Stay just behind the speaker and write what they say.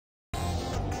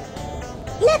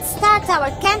Let's start our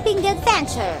camping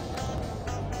adventure.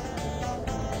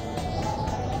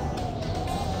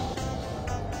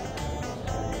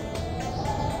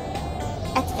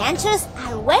 Adventures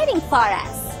are waiting for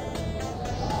us.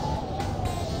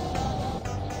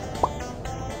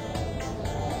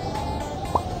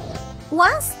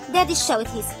 Once, Daddy showed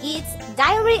his kids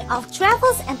Diary of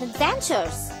Travels and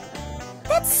Adventures.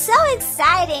 That's so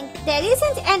exciting! There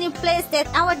isn't any place that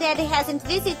our daddy hasn't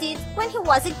visited when he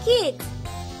was a kid.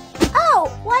 Oh,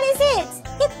 what is it?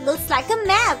 It looks like a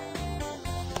map.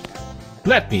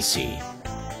 Let me see.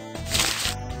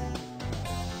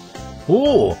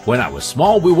 Oh, when I was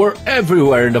small, we were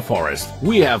everywhere in the forest.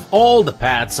 We have all the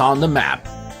paths on the map.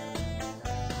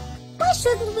 Why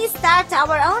shouldn't we start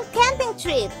our own camping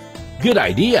trip? Good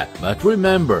idea, but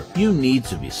remember, you need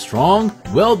to be strong,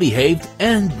 well-behaved,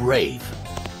 and brave.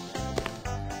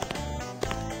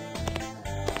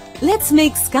 Let's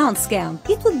make Scouts Camp.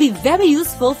 It would be very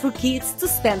useful for kids to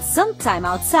spend some time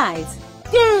outside.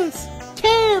 Yes,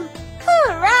 camp!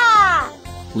 Hurrah!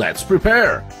 Let's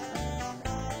prepare.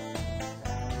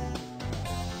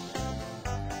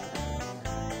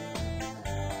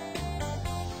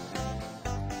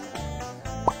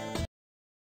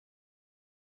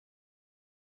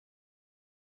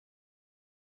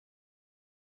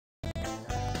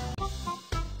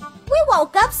 We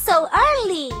woke up so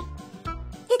early.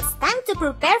 It's time to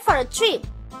prepare for a trip.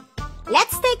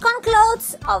 Let's take on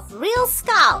clothes of real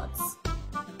scouts.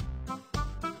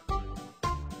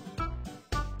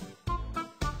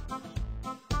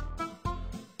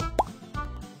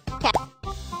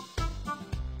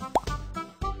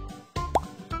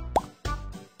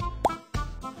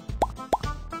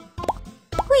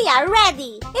 We are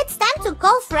ready. It's time to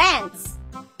call friends.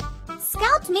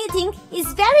 Scout meeting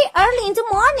is very early in the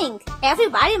morning.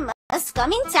 Everybody must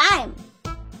come in time.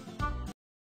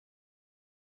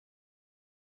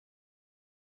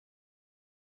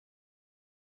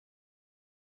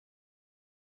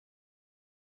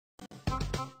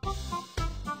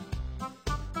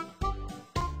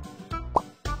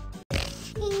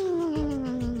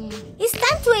 It's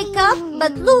time to wake up,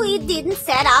 but Louis didn't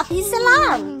set up his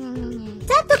alarm.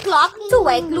 Tap the clock to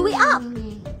wake Louis up.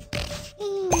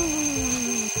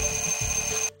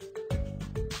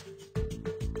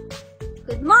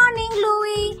 Good morning,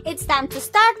 Louis. It's time to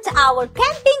start our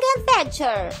camping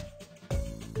adventure.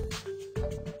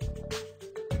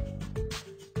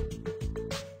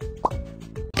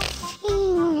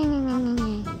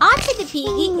 Archie the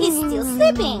piggy is still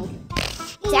sleeping.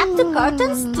 Tap the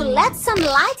curtains to let some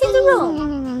light in the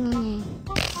room.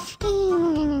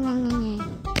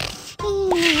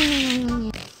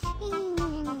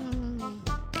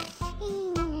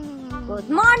 Good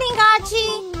morning,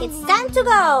 Archie. It's time to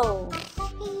go.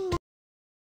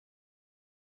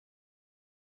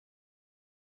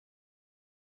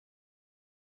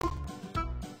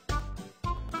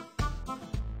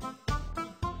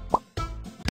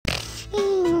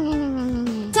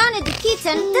 Tony the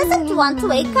kitten doesn't want to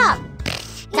wake up.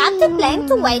 Tap the plane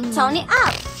to wake Tony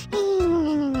up.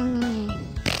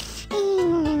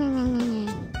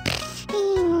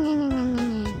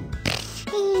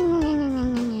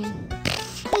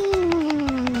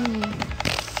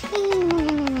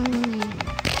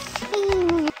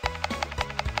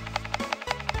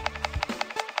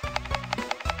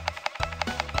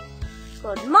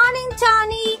 Good morning,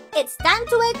 Tony. It's time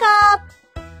to wake up.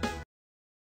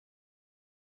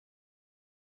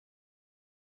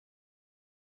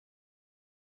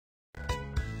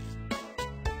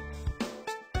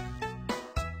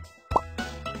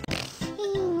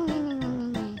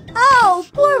 Oh,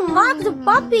 poor Mark the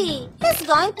puppy. He's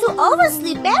going to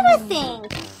oversleep everything.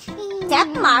 Tap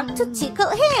Mark to tickle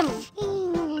him.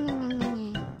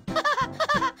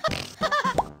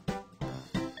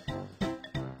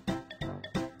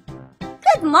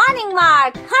 Good morning,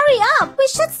 Mark. Hurry up. We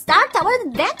should start our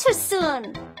adventure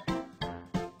soon.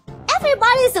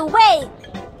 Everybody's awake.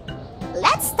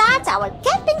 Let's start our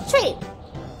camping trip.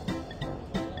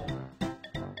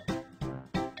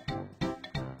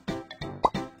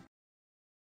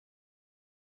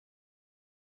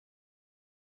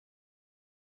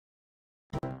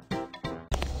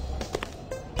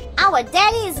 Our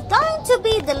daddy is going to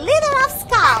be the leader of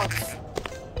scouts.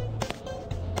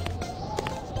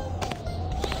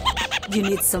 You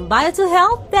need somebody to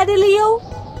help, Daddy Leo?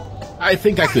 I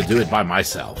think I could do it by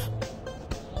myself.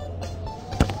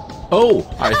 Oh,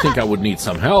 I think I would need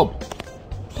some help.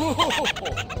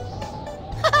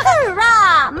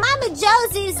 Hurrah! Mommy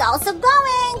Josie is also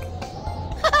going.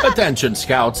 Attention,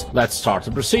 Scouts. Let's start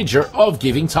the procedure of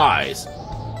giving ties.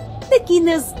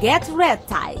 Beginners get red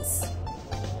ties.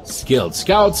 Guild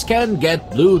Scouts can get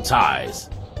blue ties.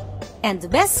 And the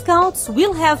best scouts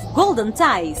will have golden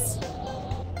ties.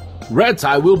 Red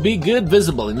tie will be good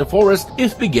visible in the forest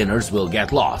if beginners will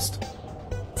get lost.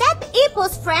 Tap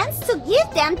Hippo's friends to give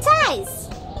them ties.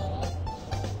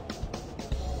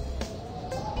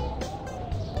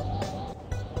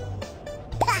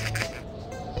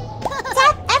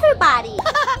 Tap everybody.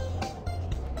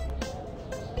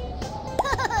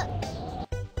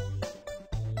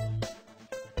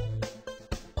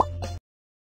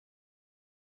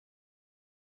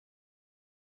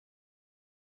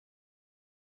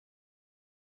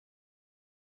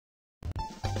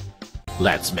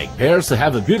 Let's make pairs to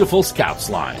have a beautiful Scouts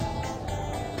line.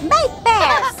 Make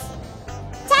pairs.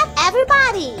 Tap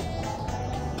everybody.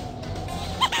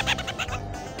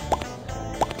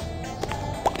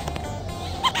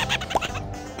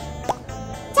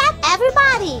 Tap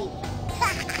everybody.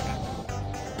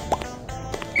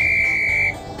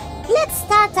 Let's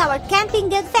start our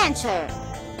camping adventure.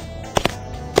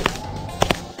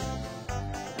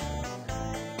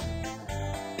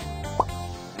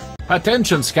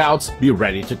 Attention Scouts, be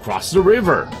ready to cross the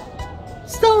river.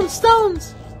 Stones,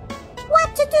 stones!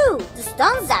 What to do? The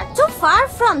stones are too far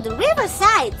from the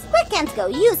riverside. We can't go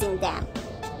using them.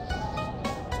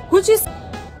 Would you...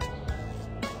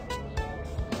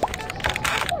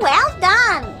 Well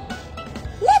done!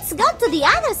 Let's go to the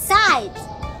other side.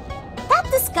 Tap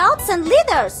the scouts and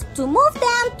leaders to move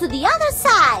them to the other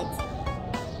side.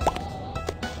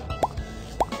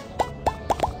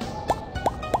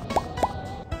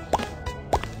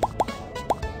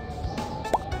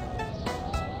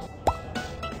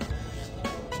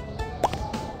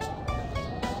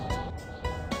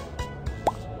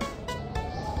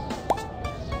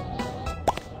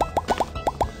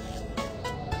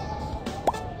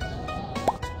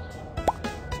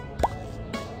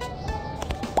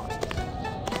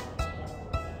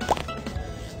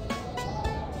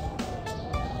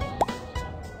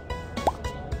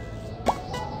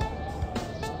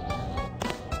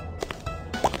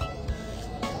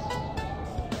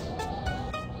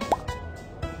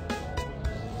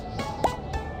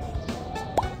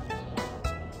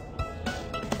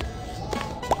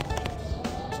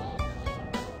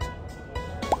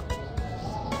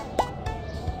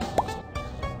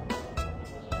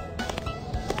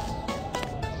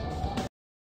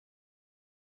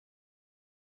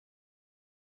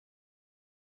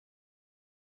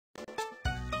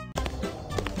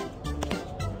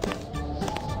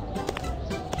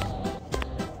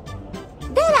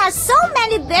 There are so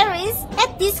many berries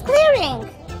at this clearing.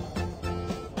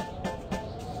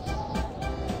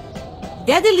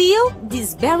 Daddy Leo,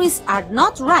 these berries are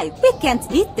not ripe. We can't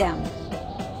eat them.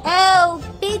 Oh,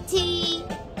 pity.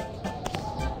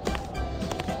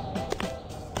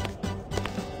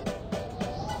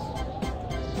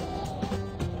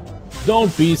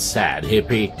 Don't be sad,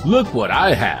 Hippie. Look what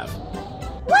I have.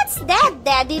 What's that,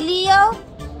 Daddy Leo?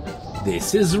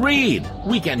 This is reed.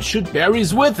 We can shoot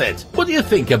berries with it. What do you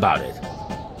think about it?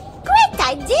 Great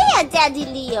idea, Daddy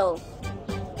Leo.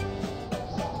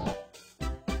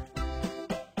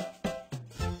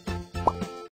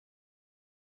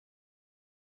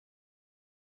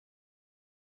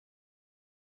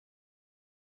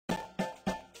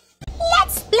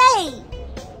 Let's play.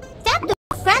 Tap the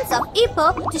friends of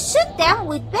Hippo to shoot them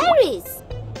with berries.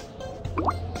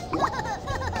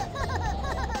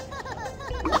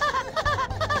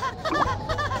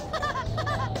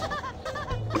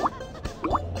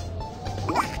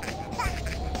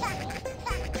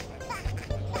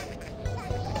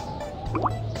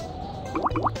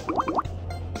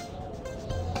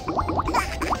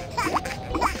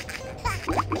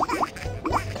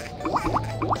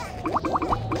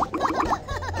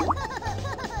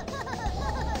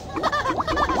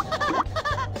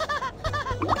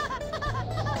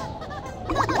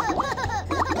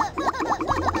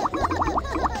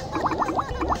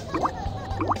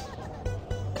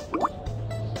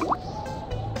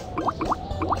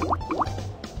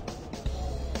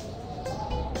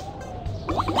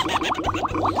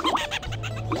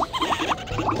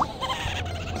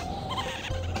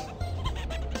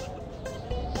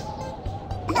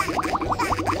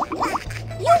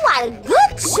 You are a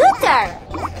good shooter.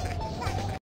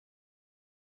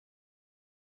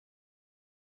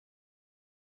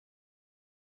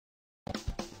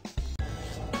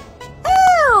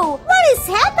 Oh, what is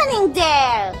happening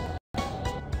there?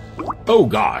 Oh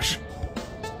gosh.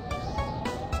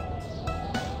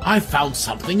 I found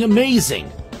something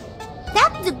amazing.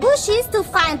 Tap the bushes to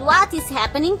find what is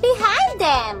happening behind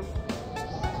them.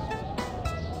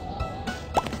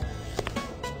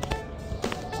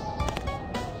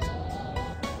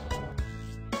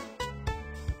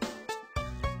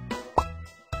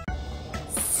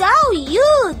 so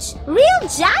huge! Real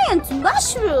giant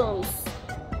mushrooms!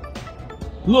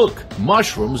 Look,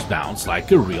 mushrooms bounce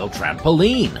like a real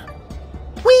trampoline.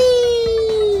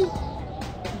 Whee!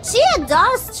 G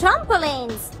adores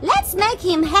trampolines. Let's make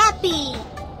him happy.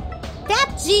 Tap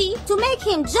G to make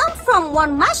him jump from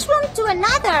one mushroom to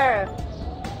another.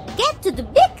 Get to the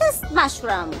biggest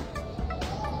mushroom.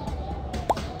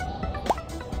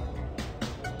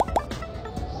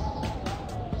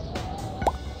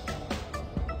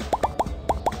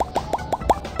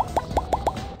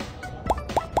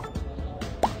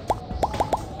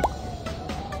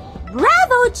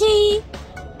 Bravo, G!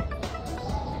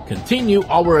 Continue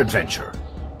our adventure.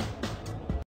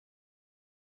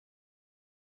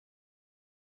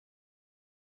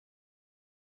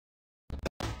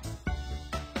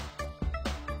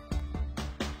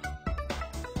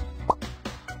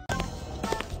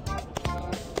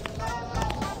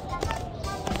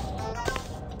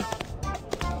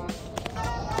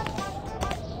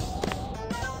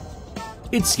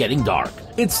 It's getting dark.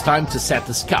 It's time to set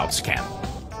the scouts camp.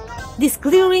 This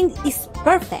clearing is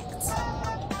perfect.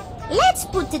 Let's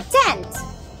put the tent.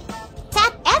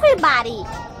 Tap everybody.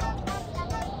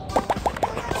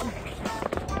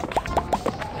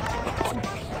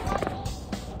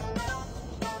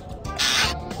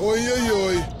 Oi, oi,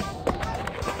 oi.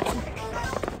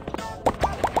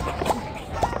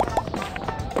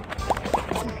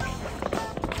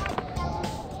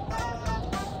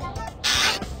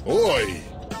 Oi.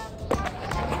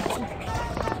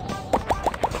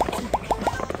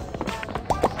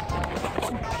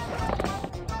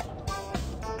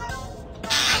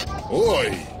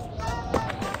 Oi.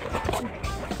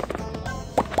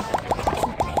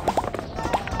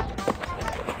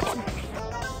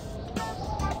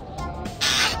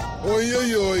 Oi,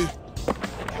 oi, oi.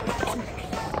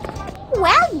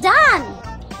 Well done!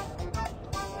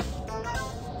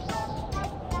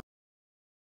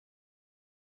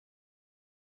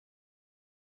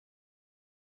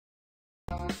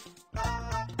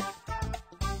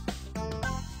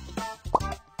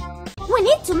 We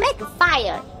need to make a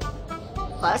fire.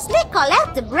 Firstly,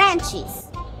 collect the branches.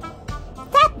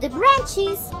 Tap the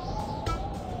branches.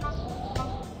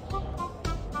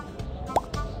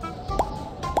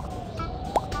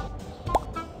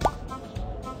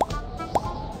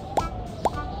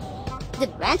 The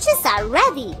branches are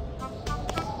ready.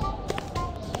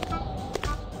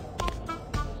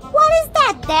 What is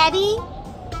that, Daddy?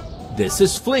 This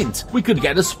is flint. We could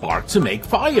get a spark to make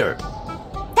fire.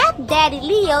 Tap Daddy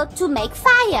Leo to make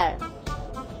fire.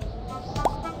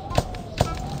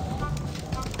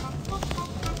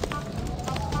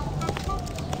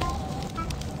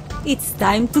 It's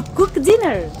time to cook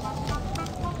dinner.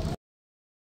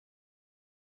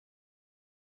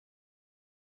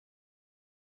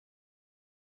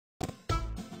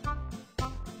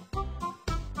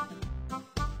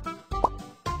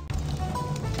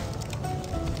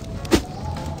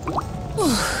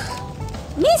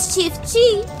 Mischief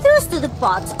G throws to the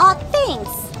pot odd things.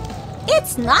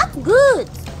 It's not good.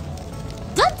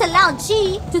 Don't allow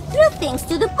G to throw things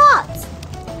to the pot.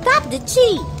 Tap the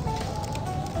G.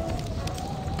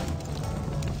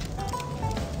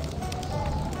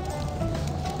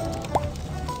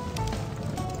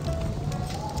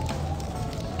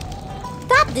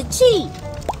 Tap the G.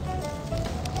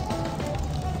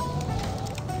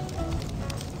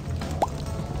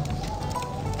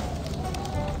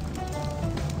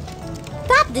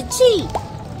 Tap the G.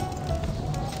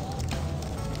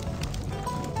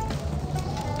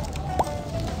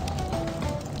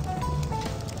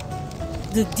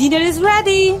 The dinner is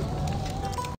ready.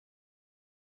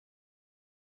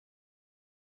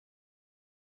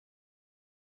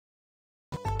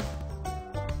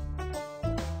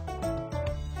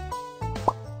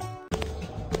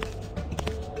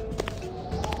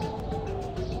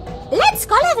 Let's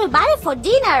call everybody for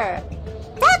dinner.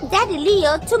 Tap Daddy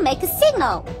Leo to make a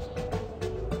signal.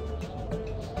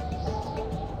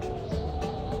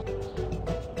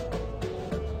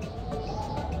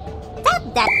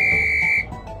 Tap that.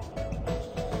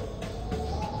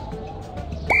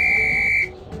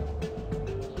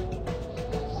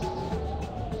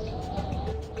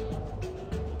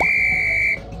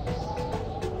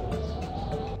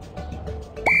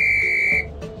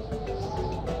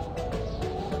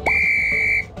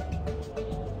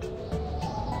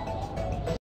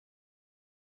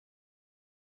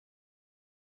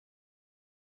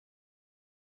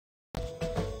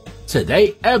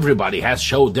 Today, everybody has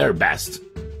showed their best.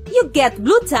 You get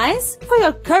blue ties for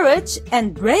your courage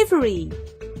and bravery.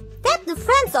 Tap the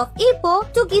friends of Hippo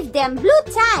to give them blue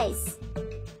ties.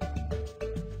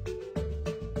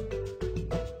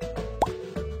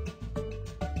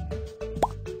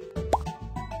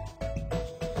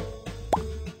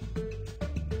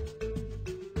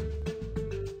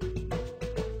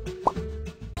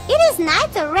 It is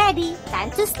night already,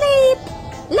 time to sleep.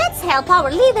 Let's help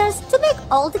our leaders to make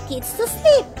all the kids to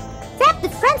sleep. Tap the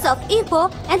friends of Hippo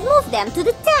and move them to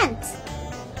the tent.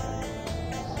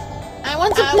 I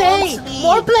want to play!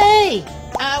 More play!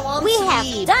 I want We sleep.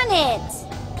 have done it.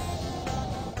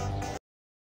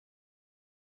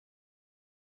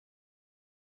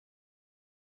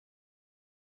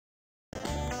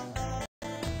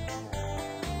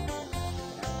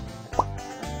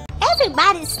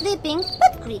 Everybody's sleeping,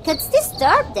 but crickets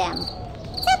disturb them.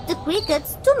 Tap the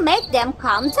crickets to make them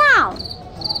calm down.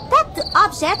 Tap the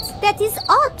object that is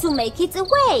odd to make it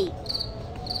away.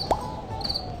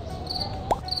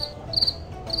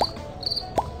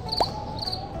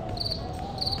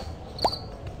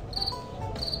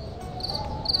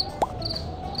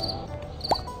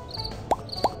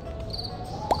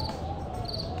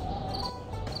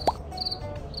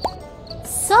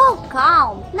 So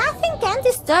calm, nothing can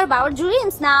disturb our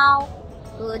dreams now.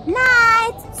 Good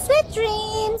night, sweet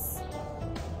dreams.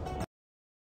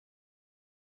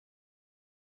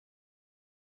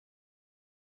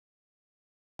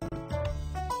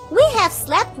 We have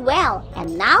slept well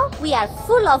and now we are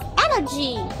full of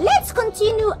energy. Let's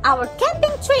continue our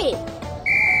camping trip.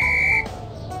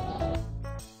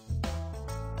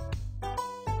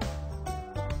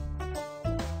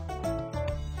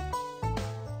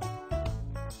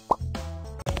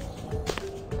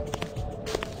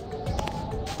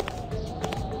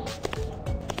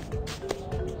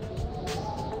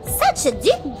 Such a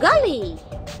deep gully.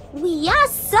 We are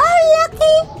so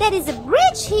lucky there is a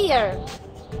bridge here.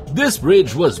 This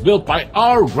bridge was built by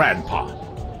our grandpa.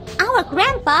 Our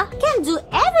grandpa can do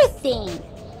everything.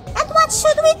 And what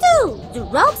should we do? The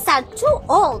ropes are too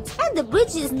old and the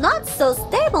bridge is not so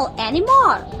stable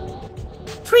anymore.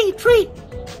 Tree, tree.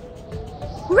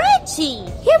 Richie,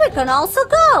 here we can also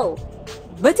go.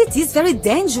 But it is very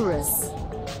dangerous.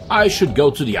 I should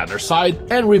go to the other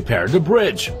side and repair the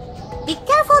bridge. Be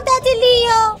careful, Daddy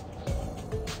Leo.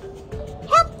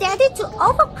 Help Daddy to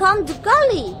overcome the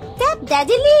gully. Tap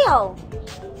Daddy Leo.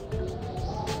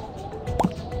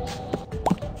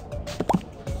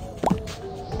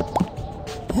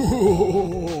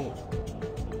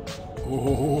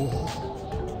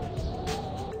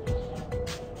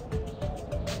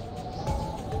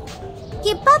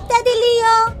 Keep up, Daddy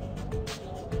Leo.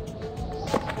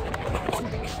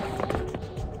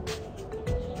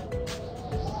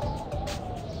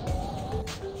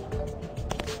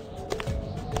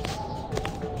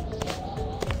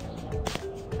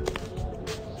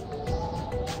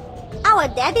 Our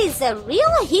daddy is a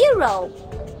real hero.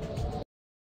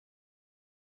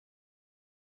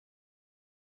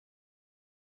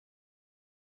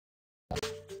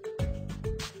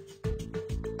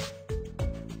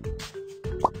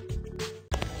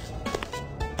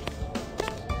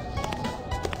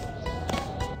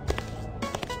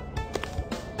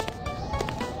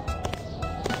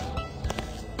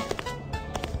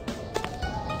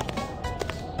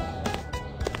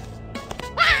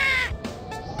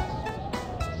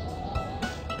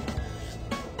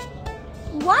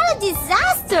 What a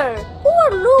disaster!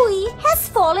 Poor Louie has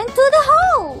fallen to the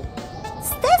hole.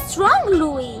 Stay strong,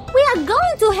 Louie. We are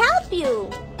going to help you.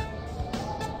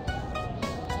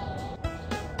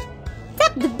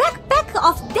 Tap the backpack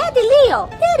of Daddy Leo.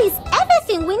 There is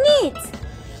everything we need.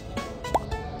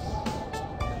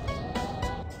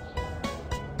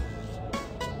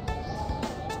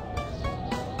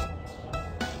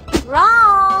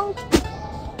 Wrong.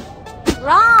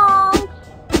 Wrong.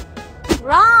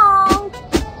 Wrong.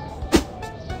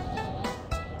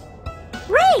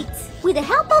 Great! With the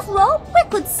help of rope, we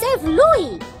could save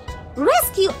Louie.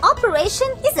 Rescue operation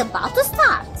is about to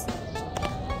start.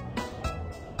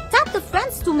 Tap the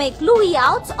friends to make Louie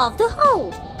out of the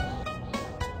hole.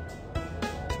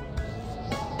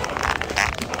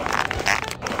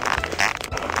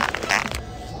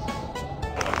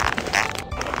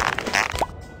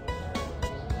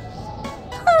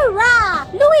 Hurrah!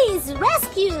 Louie is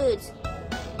rescued!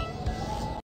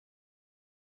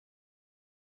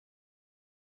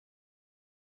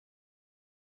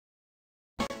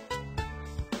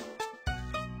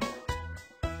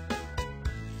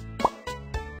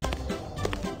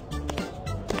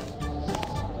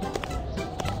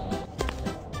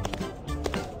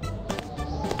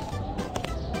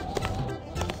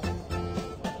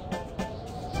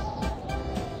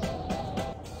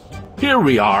 Here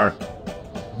we are.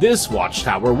 This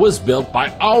watchtower was built by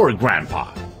our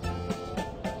grandpa.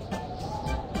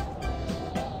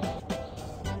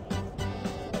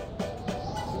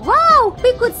 Wow!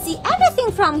 We could see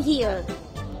everything from here.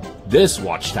 This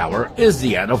watchtower is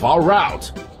the end of our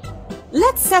route.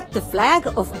 Let's set the flag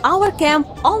of our camp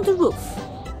on the roof.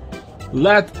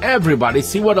 Let everybody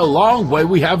see what a long way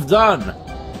we have done.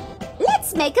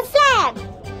 Let's make a flag.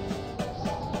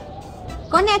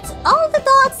 Connect all the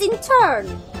dots in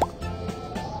turn.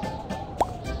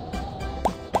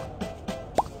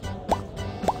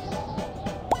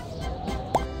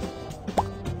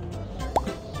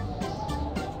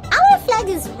 Our flag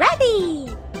is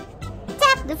ready.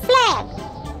 Tap the flag.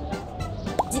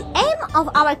 The aim of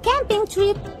our camping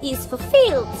trip is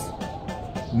fulfilled.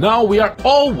 Now we are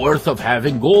all worth of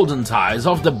having golden ties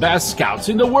of the best scouts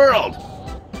in the world.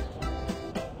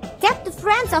 Tap the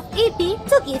friends of Hippo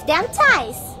to give them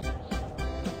ties.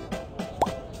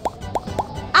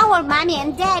 Our mommy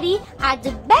and daddy are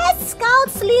the best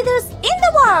scouts leaders in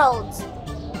the world.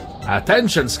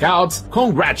 Attention scouts,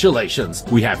 congratulations!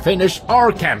 We have finished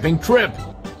our camping trip.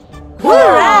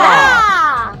 Hurrah!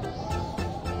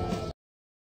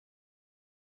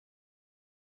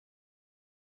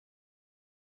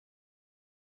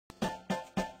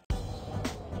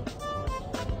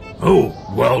 Oh,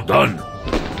 well done.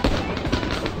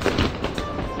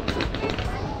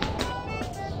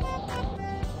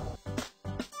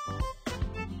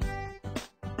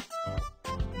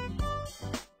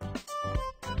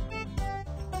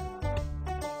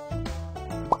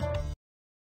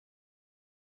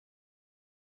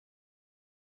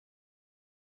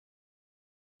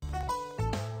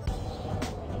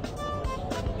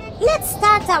 Let's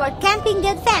start our camping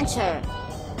adventure.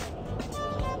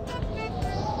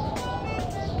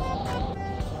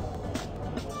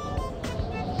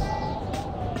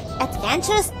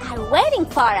 Adventures are waiting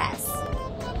for us.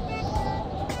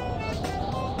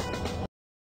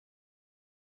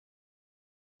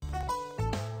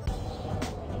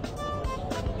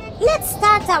 Let's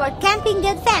start our camping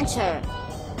adventure.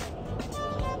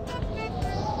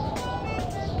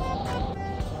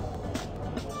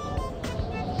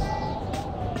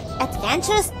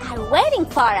 Adventures are waiting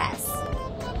for us.